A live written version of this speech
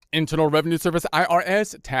Internal Revenue Service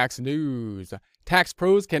IRS Tax News. Tax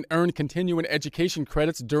pros can earn continuing education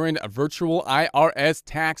credits during a virtual IRS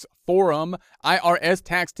Tax Forum. IRS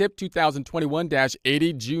Tax Tip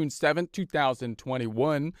 2021-80, June 7,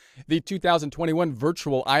 2021. The 2021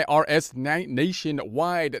 virtual IRS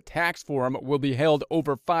nationwide tax forum will be held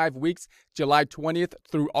over 5 weeks, July 20th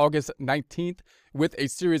through August 19th, with a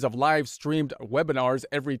series of live streamed webinars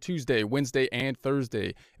every Tuesday, Wednesday, and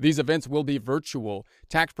Thursday. These events will be virtual.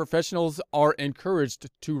 Tax professionals are encouraged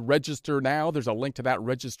to register now. There's a link to that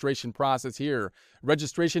registration process here.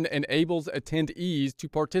 Registration enables attendees to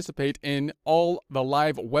participate in all the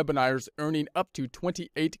live webinars, earning up to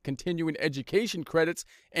 28 continuing education credits,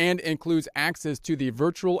 and includes access to the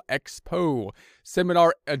virtual expo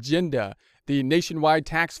seminar agenda. The Nationwide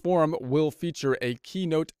Tax Forum will feature a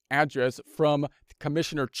keynote address from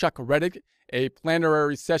Commissioner Chuck Reddick, a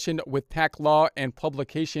plenary session with tax law and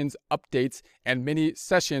publications updates, and many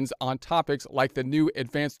sessions on topics like the new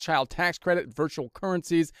advanced child tax credit, virtual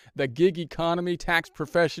currencies, the gig economy, tax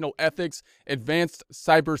professional ethics, advanced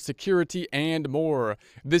cybersecurity, and more.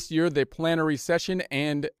 This year, the plenary session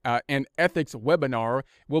and an ethics webinar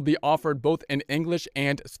will be offered both in English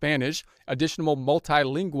and Spanish. Additional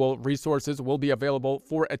multilingual resources will be available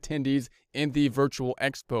for attendees in the virtual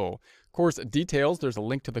expo. Course details, there's a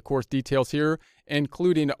link to the course details here,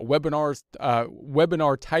 including webinars,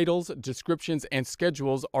 webinar titles, descriptions, and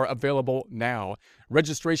schedules are available now.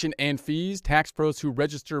 Registration and fees. Tax pros who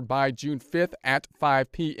register by June 5th at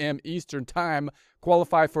 5 p.m. Eastern Time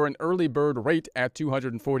qualify for an early bird rate at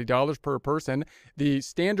 $240 per person. The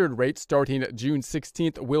standard rate starting June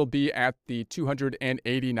 16th will be at the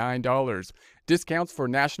 $289. Discounts for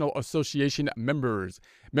National Association members.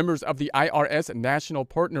 Members of the IRS National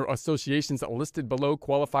Partner Associations listed below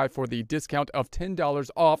qualify for the discount of $10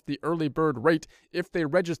 off the early bird rate if they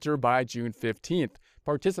register by June 15th.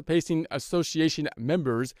 Participating association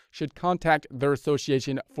members should contact their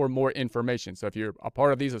association for more information. So if you're a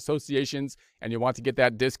part of these associations and you want to get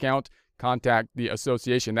that discount, contact the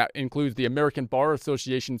association. That includes the American Bar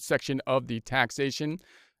Association section of the taxation.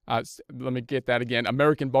 Let me get that again.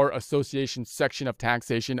 American Bar Association section of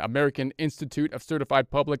taxation, American Institute of Certified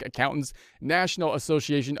Public Accountants, National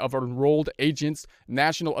Association of Enrolled Agents,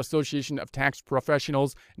 National Association of Tax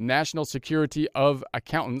Professionals, National Society of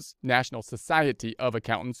Accountants, National Society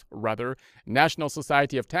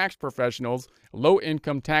of Tax Professionals, Low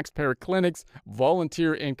Income Taxpayer Clinics,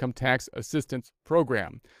 Volunteer Income Tax Assistance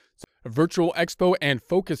Program. Virtual Expo and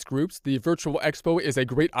focus groups. The Virtual Expo is a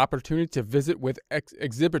great opportunity to visit with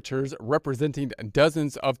exhibitors representing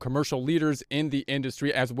dozens of commercial leaders in the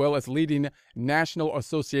industry, as well as leading national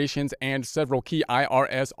associations and several key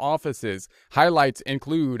IRS offices. Highlights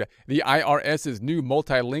include the IRS's new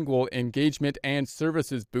multilingual engagement and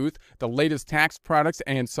services booth, the latest tax products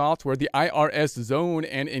and software, the IRS zone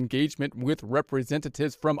and engagement with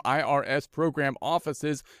representatives from IRS program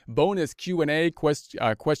offices, bonus Q&A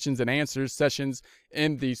questions and answers sessions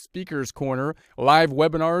in the Speaker's Corner, live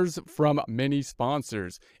webinars from many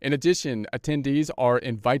sponsors. In addition, attendees are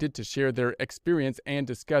invited to share their experience and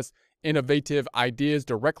discuss innovative ideas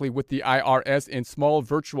directly with the IRS in small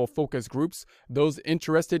virtual focus groups. Those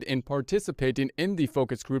interested in participating in the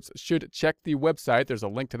focus groups should check the website. There's a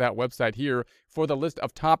link to that website here for the list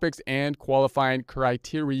of topics and qualifying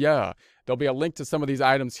criteria. There'll be a link to some of these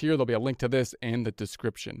items here. There'll be a link to this in the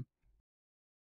description.